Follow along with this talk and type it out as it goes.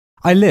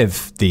I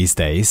live, these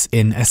days,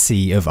 in a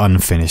sea of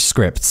unfinished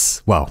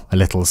scripts. Well, a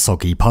little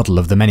soggy puddle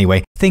of them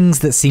anyway. Things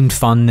that seemed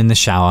fun in the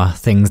shower,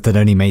 things that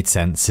only made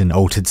sense in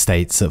altered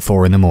states at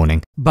 4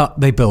 a.m. But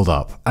they build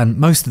up, and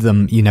most of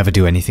them you never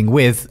do anything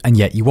with, and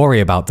yet you worry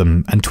about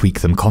them and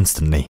tweak them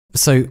constantly.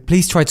 So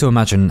please try to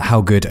imagine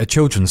how good a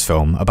children's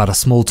film about a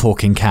small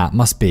talking cat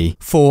must be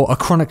for a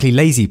chronically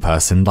lazy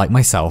person like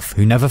myself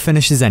who never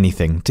finishes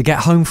anything to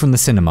get home from the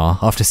cinema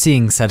after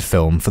seeing said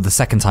film for the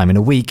second time in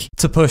a week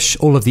to push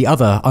all of the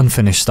other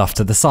unfinished stuff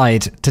to the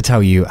side to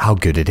tell you how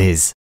good it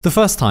is. The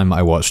first time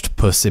I watched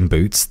Puss in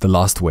Boots: The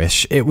Last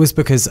Wish, it was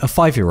because a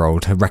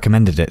 5-year-old had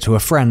recommended it to a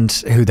friend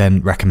who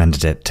then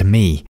recommended it to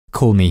me.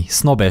 Call me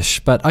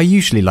snobbish, but I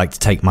usually like to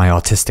take my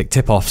artistic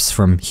tip-offs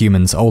from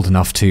humans old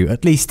enough to,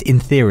 at least in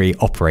theory,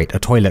 operate a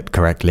toilet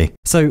correctly.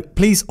 So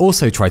please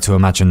also try to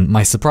imagine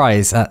my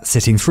surprise at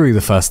sitting through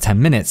the first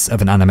 10 minutes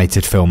of an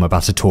animated film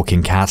about a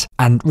talking cat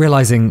and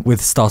realizing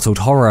with startled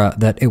horror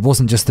that it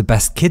wasn't just the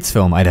best kids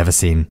film I'd ever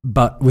seen,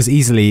 but was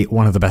easily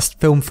one of the best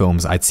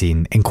films I'd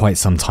seen in quite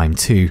some time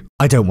too.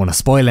 I don't want to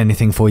spoil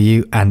anything for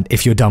you, and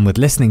if you're done with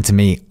listening to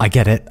me, I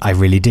get it, I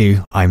really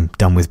do. I'm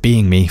done with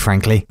being me,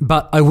 frankly.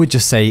 But I would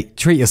just say,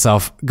 treat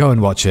yourself, go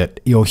and watch it,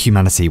 your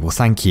humanity will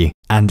thank you.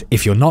 And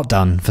if you're not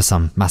done for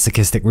some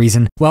masochistic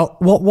reason, well,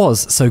 what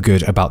was so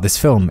good about this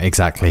film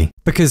exactly?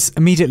 Because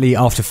immediately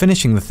after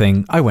finishing the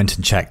thing, I went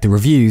and checked the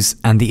reviews,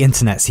 and the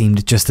internet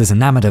seemed just as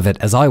enamored of it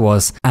as I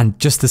was, and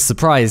just as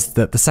surprised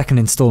that the second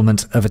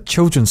installment of a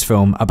children's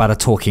film about a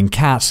talking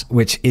cat,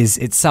 which is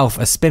itself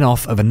a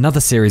spin-off of another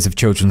series of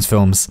children's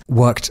films,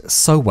 worked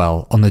so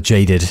well on the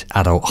jaded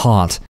adult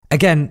heart.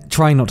 Again,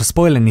 trying not to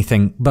spoil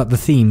anything, but the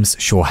themes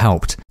sure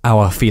helped.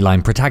 Our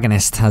feline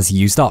protagonist has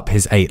used up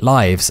his 8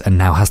 lives and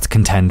now has to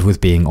contend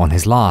with being on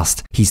his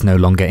last. He's no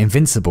longer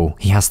invincible.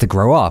 He has to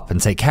grow up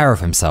and take care of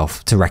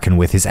himself to reckon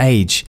with his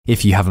age.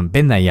 If you haven't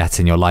been there yet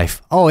in your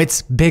life, oh,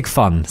 it's big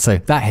fun, so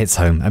that hits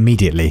home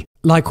immediately.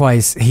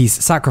 Likewise, he's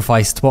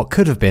sacrificed what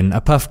could have been a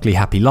perfectly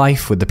happy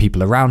life with the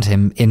people around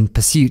him in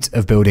pursuit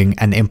of building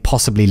an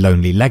impossibly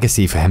lonely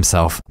legacy for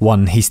himself,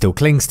 one he still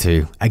clings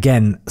to.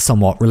 Again,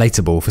 somewhat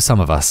relatable for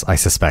some of us, I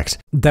suspect.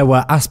 There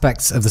were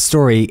aspects of the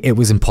story it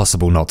was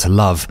impossible not to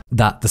love.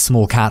 That the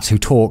small cat who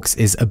talks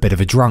is a bit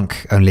of a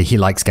drunk, only he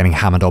likes getting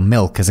hammered on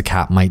milk as a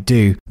cat might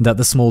do. That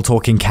the small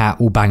talking cat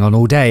will bang on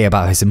all day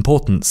about his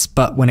importance,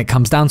 but when it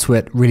comes down to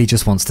it, really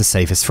just wants to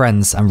save his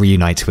friends and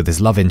reunite with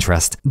his love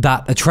interest.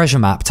 That a treasure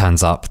map turns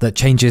up that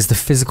changes the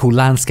physical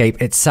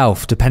landscape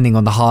itself depending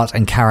on the heart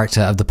and character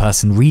of the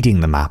person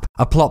reading the map.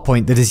 A plot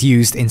point that is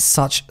used in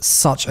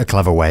such a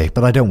clever way,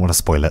 but I don't want to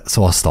spoil it,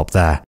 so I'll stop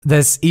there.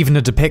 There's even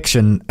a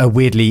depiction, a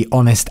weirdly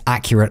honest,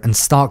 accurate and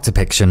stark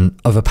depiction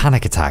of a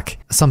panic attack,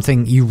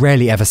 something you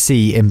rarely ever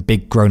see in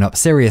big grown-up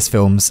serious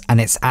films,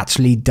 and it's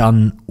actually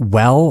done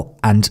well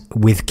and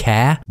with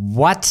care.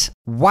 What?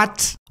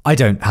 I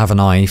don't have an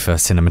eye for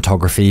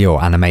cinematography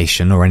or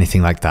animation or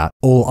anything like that.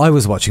 All I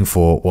was watching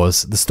for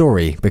was the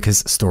story, because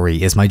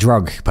story is my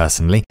drug,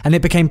 personally, and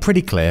it became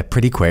pretty clear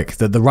pretty quick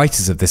that the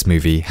writers of this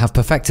movie have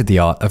perfected the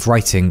art of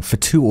writing for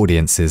 2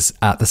 audiences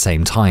at the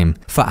same time,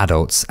 for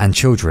adults and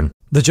children.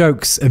 The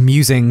jokes and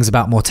musings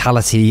about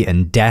mortality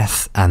and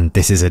death, and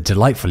this is a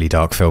delightfully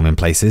dark film in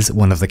places,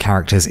 one of the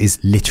characters is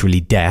literally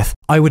death,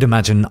 I would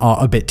imagine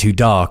are a bit too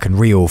dark and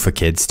real for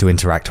kids to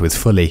interact with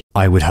fully.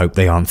 I would hope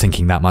they aren't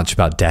thinking that much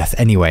about death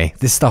anyway.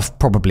 This stuff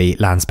probably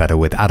lands better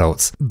with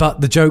adults. But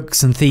the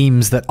jokes and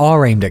themes that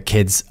are aimed at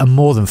kids are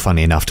more than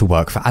funny enough to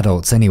work for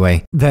adults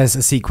anyway. There's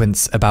a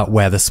sequence about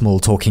where the small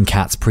talking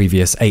cat's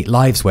previous 8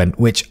 lives went,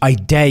 which I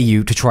dare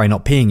you to try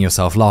not peeing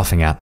yourself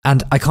laughing at.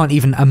 And I can't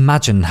even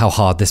imagine how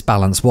hard this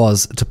balance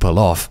was to pull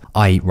off.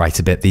 I write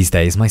a bit these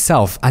days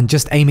myself, and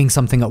just aiming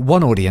something at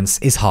one audience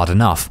is hard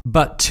enough.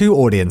 But 2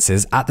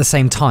 audiences at the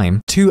same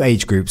time, 2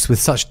 age groups with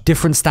such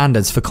different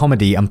standards for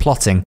comedy and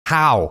plotting,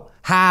 how?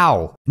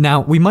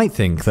 Now, we might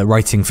think that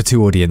writing for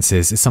 2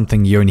 audiences is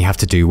something you only have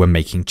to do when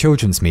making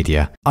children's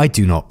media. I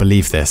do not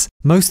believe this.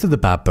 Most of the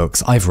bad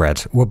books I've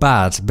read were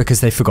bad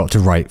because they forgot to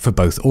write for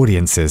both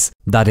audiences.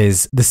 That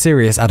is, the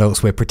serious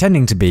adults we're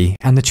pretending to be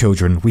and the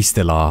children we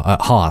still are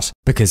at heart.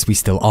 Because we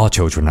still are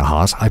children at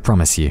heart, I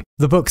promise you.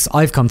 The books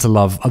I've come to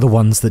love are the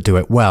ones that do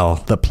it well,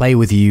 that play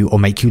with you or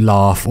make you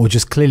laugh or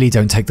just clearly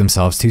don't take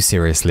themselves too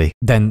seriously,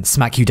 then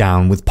smack you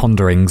down with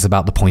ponderings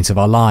about the point of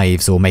our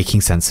lives or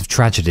making sense of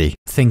tragedy.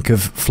 Think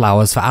of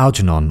Flowers for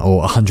Algernon or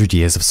 100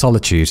 Years of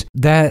Solitude.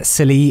 They're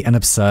silly and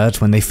absurd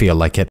when they feel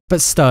like it,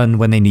 but stern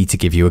when they need to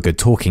give you a good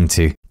talking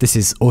to. This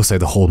is also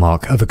the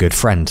hallmark of a good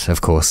friend,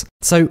 of course.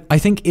 So I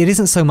think it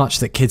isn't so much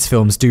that kids'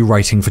 films do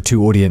writing for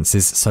 2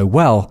 audiences so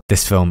well,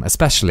 this film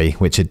especially,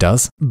 which it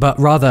does, but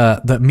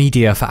rather that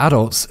media for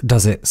adults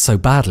does it so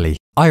badly.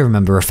 I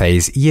remember a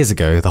phase years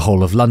ago the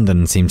whole of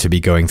London seemed to be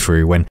going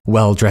through when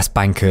well-dressed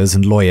bankers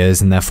and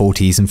lawyers in their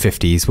 40s and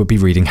 50s would be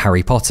reading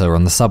Harry Potter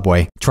on the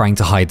subway, trying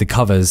to hide the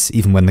covers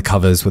even when the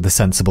covers were the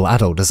sensible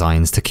adult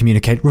designs to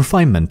communicate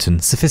refinement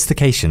and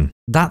sophistication.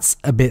 That's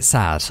a bit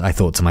sad, I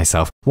thought to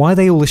myself. Why are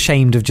they all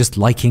ashamed of just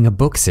liking a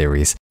book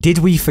series? Did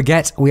we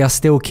forget we are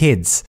still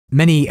kids?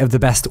 Many of the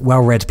best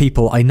well-read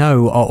people I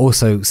know are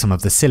also some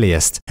of the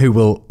silliest, who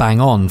will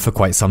bang on for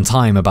quite some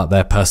time about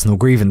their personal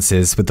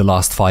grievances with the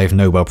last 5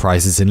 Nobel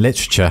Prizes in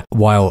literature,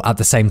 while at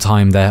the same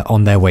time they're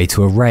on their way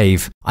to a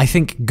rave. I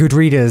think good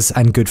readers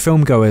and good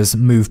filmgoers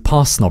move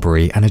past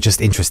snobbery and are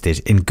just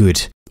interested in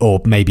good. Or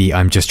maybe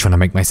I'm just trying to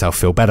make myself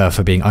feel better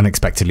for being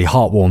unexpectedly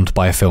heartwarmed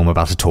by a film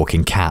about a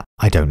talking cat.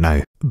 I don't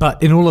know.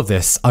 But in all of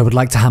this, I would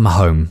like to hammer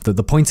home that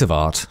the point of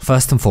art,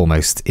 first and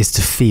foremost, is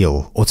to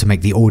feel, or to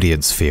make the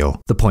audience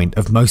feel. The point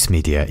of most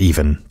media,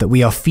 even, that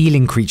we are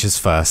feeling creatures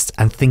first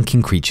and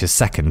thinking creatures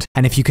second.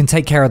 And if you can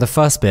take care of the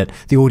first bit,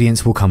 the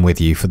audience will come with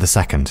you for the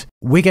second.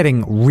 We're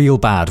getting real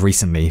bad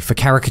recently for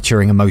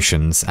caricaturing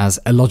emotions as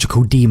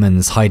illogical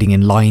demons hiding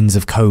in lines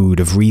of code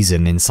of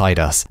reason inside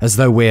us, as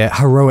though we're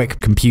heroic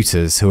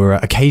computers who are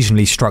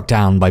occasionally struck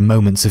down by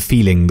moments of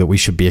feeling that we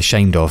should be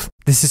ashamed of.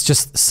 This is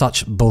just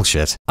such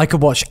bullshit. I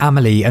could watch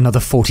Amelie another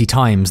 40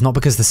 times, not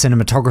because the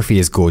cinematography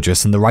is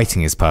gorgeous and the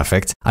writing is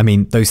perfect. I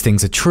mean, those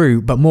things are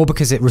true, but more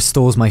because it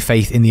restores my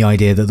faith in the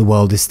idea that the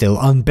world is still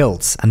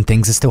unbuilt and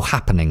things are still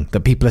happening,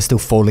 that people are still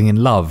falling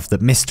in love,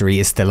 that mystery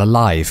is still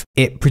alive.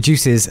 It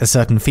produces a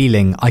certain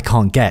feeling I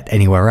can't get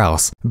anywhere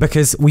else,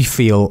 because we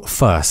feel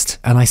first,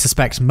 and I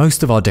suspect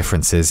most of our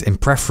differences in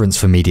preference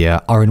for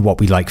media are in what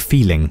we like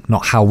feeling,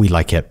 not how we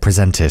like it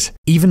presented.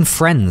 Even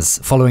friends,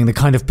 following the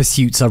kind of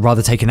pursuits I'd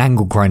rather take an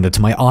angle grinder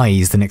to my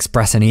eyes than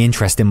express any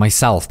interest in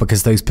myself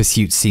because those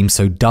pursuits seem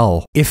so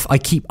dull. If I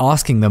keep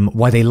asking them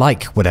why they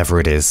like whatever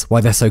it is,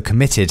 why they're so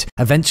committed,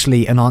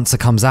 eventually an answer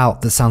comes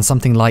out that sounds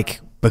something like,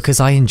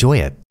 because I enjoy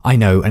it. I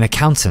know an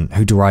accountant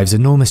who derives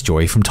enormous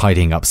joy from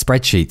tidying up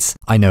spreadsheets.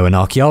 I know an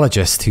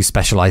archaeologist who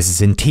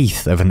specializes in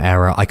teeth of an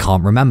era I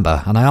can't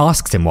remember, and I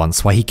asked him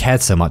once why he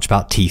cared so much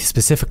about teeth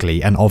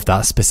specifically and of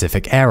that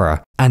specific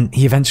era. And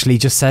he eventually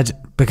just said,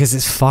 because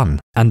it's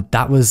fun. And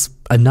that was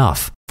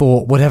enough.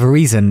 For whatever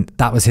reason,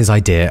 that was his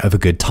idea of a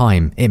good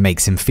time. It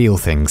makes him feel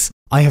things.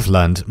 I have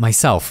learned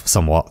myself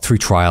somewhat through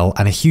trial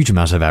and a huge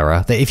amount of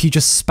error that if you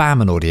just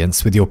spam an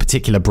audience with your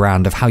particular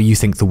brand of how you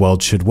think the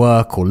world should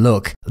work or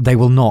look, they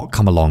will not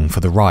come along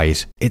for the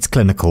ride. It's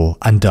clinical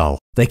and dull.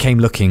 They came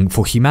looking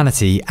for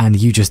humanity and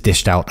you just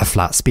dished out a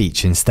flat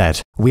speech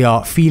instead. We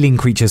are feeling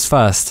creatures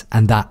first,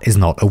 and that is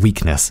not a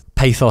weakness.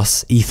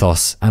 Pathos,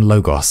 ethos, and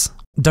logos.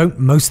 Don't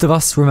most of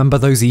us remember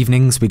those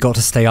evenings we got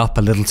to stay up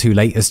a little too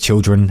late as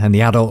children and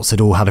the adults had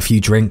all had a few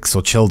drinks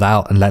or chilled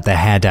out and let their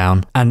hair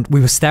down, and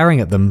we were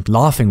staring at them,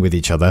 laughing with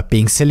each other,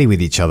 being silly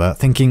with each other,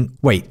 thinking,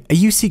 wait, are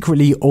you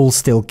secretly all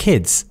still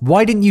kids?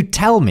 Why didn't you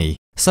tell me?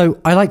 So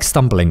I like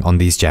stumbling on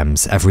these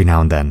gems every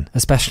now and then,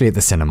 especially at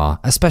the cinema,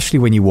 especially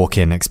when you walk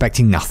in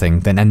expecting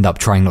nothing, then end up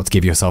trying not to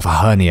give yourself a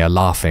hernia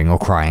laughing or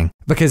crying.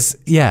 Because,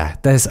 yeah,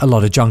 there's a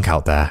lot of junk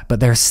out there, but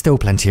there are still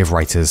plenty of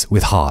writers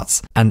with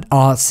hearts. And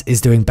art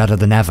is doing better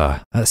than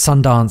ever, at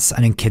Sundance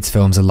and in kids'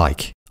 films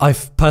alike.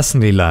 I've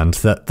personally learned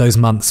that those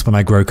months when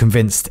I grow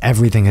convinced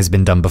everything has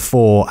been done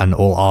before and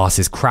all art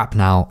is crap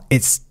now,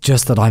 it's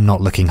just that I'm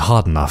not looking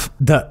hard enough.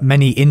 That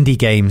many indie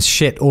games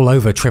shit all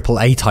over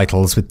AAA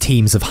titles with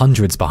teams of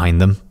hundreds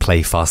behind them,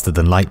 play faster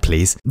than light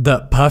please.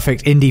 That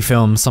perfect indie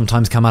films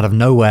sometimes come out of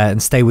nowhere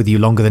and stay with you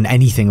longer than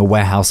anything a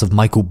warehouse of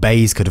Michael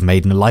Bay's could have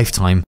made in a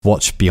lifetime.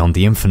 Watch Beyond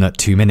the Infinite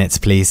 2 minutes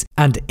please.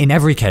 And in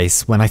every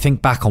case, when I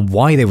think back on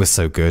why they were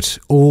so good,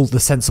 all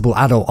the sensible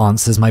adult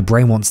answers my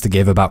brain wants to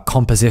give about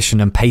composition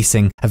and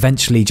pacing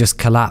eventually just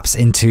collapse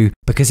into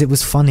because it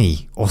was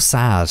funny or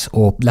sad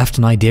or left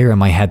an idea in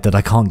my head that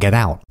I can't get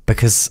out.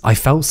 Because I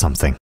felt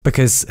something.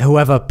 Because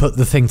whoever put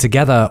the thing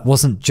together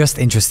wasn't just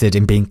interested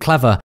in being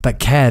clever, but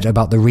cared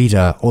about the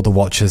reader or the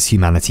watcher's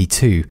humanity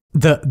too.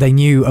 That they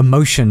knew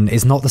emotion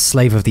is not the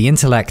slave of the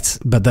intellect,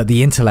 but that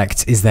the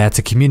intellect is there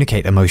to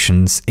communicate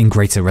emotions in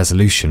greater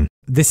resolution.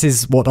 This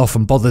is what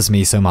often bothers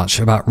me so much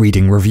about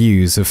reading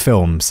reviews of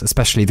films,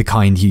 especially the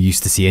kind you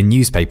used to see in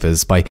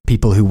newspapers by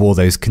people who wore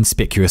those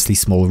conspicuously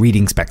small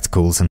reading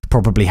spectacles and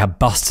probably had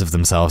busts of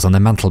themselves on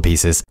their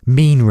mantelpieces.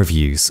 Mean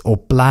reviews or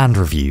bland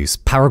reviews,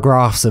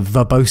 paragraphs of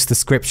verbose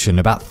description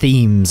about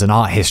themes and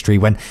art history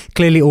when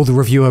clearly all the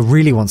reviewer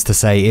really wants to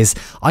say is,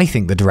 I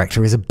think the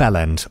director is a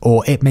bellend,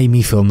 or it made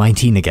me feel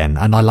 19 again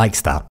and I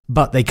liked that.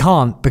 But they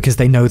can't because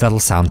they know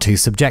that'll sound too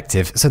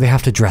subjective, so they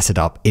have to dress it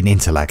up in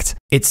intellect.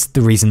 It's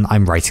the reason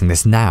I'm writing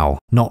this now,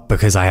 not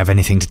because I have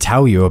anything to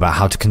tell you about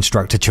how to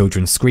construct a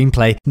children's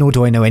screenplay, nor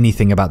do I know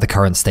anything about the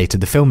current state of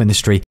the film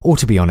industry, or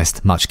to be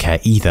honest, much care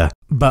either.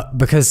 But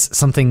because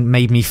something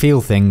made me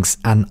feel things,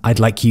 and I'd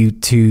like you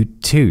to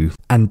too.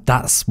 And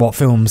that's what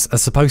films are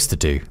supposed to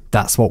do.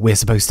 That's what we're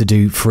supposed to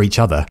do for each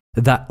other.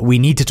 That we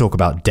need to talk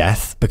about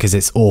death because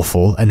it's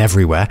awful and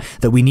everywhere.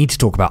 That we need to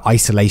talk about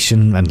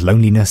isolation and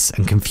loneliness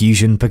and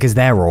confusion because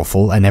they're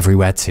awful and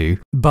everywhere too.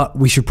 But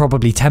we should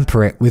probably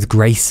temper it with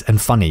grace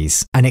and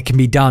funnies. And it can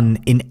be done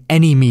in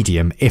any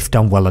medium if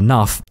done well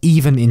enough,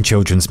 even in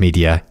children's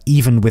media,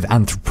 even with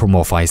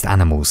anthropomorphized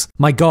animals.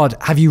 My God,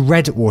 have you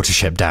read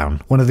Watership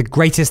Down? One of the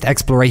greatest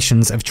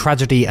explorations of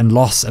tragedy and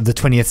loss of the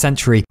 20th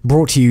century,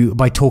 brought to you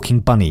by talking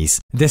bunnies.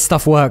 This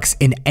stuff works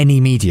in any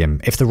medium. medium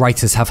if the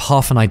writers have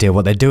half an idea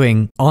what they're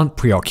doing, aren't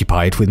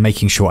preoccupied with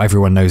making sure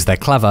everyone knows they're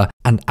clever,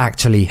 and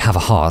actually have a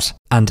heart.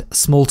 And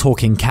Small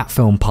Talking Cat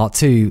Film Part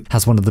 2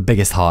 has one of the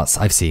biggest hearts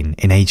I've seen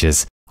in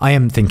ages. I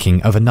am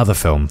thinking of another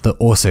film that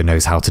also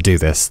knows how to do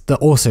this, that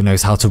also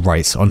knows how to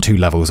write on 2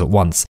 levels at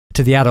once,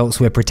 to the adults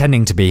we're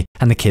pretending to be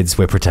and the kids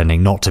we're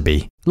pretending not to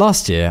be.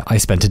 Last year, I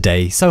spent a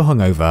day so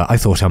hungover I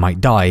thought I might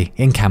die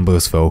in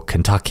Campbellsville,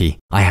 Kentucky.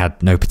 I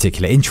had no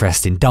particular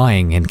interest in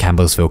dying in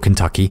Campbellsville,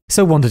 Kentucky,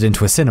 so wandered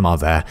into a cinema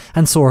there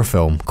and saw a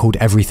film called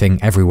Everything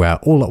Everywhere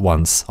All at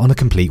Once on a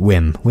complete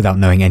whim without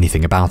knowing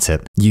anything about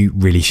it. You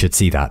really should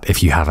see that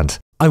if you haven't.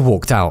 I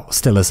walked out,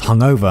 still as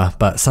hungover,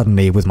 but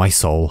suddenly with my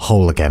soul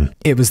whole again.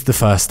 It was the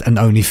first and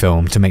only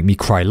film to make me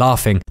cry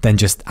laughing, then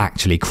just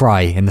actually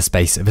cry in the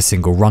space of a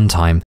single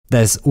runtime.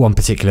 There's one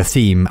particular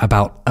theme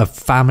about a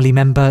family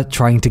member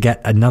trying to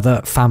get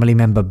another family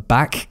member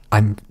back.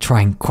 I'm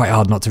trying quite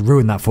hard not to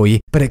ruin that for you,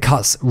 but it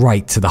cuts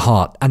right to the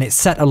heart, and it's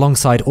set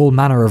alongside all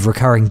manner of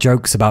recurring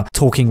jokes about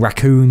talking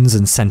raccoons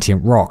and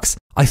sentient rocks.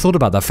 I thought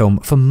about that film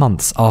for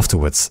months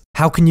afterwards.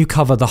 How can you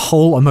cover the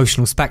whole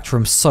emotional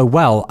spectrum so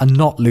well and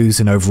not lose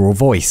an overall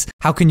voice?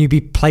 How can you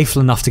be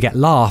playful enough to get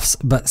laughs,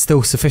 but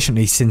still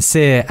sufficiently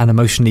sincere and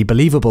emotionally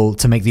believable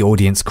to make the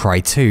audience cry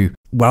too?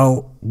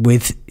 Well,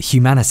 with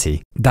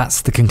humanity.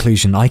 That's the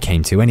conclusion I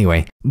came to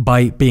anyway.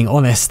 By being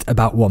honest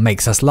about what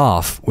makes us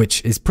laugh,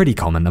 which is pretty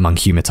common among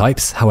humour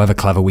types, however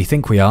clever we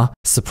think we are.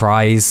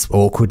 Surprise,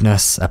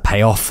 awkwardness, a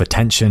payoff for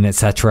tension,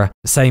 etc.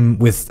 Same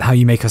with how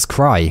you make us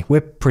cry.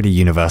 We're pretty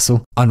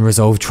universal.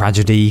 Unresolved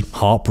tragedy,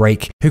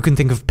 heartbreak. Who can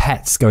think of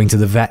pets going to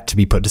the vet to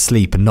be put to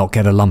sleep and not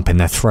get a lump in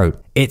their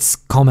throat? It's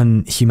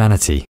common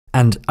humanity.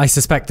 And I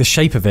suspect the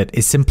shape of it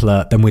is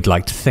simpler than we'd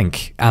like to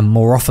think, and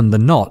more often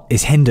than not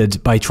is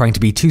hindered by trying to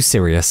be too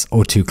serious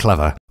or too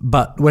clever.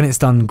 But when it's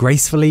done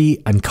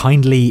gracefully and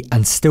kindly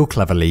and still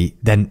cleverly,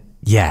 then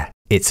yeah,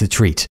 it's a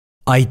treat.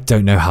 I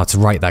don't know how to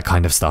write that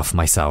kind of stuff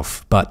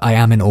myself, but I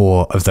am in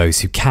awe of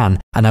those who can,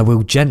 and I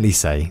will gently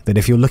say that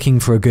if you're looking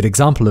for a good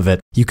example of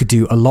it, you could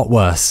do a lot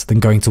worse than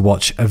going to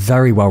watch a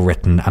very well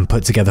written and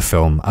put together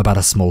film about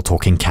a small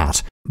talking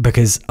cat,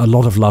 because a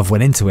lot of love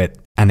went into it,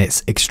 and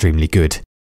it's extremely good.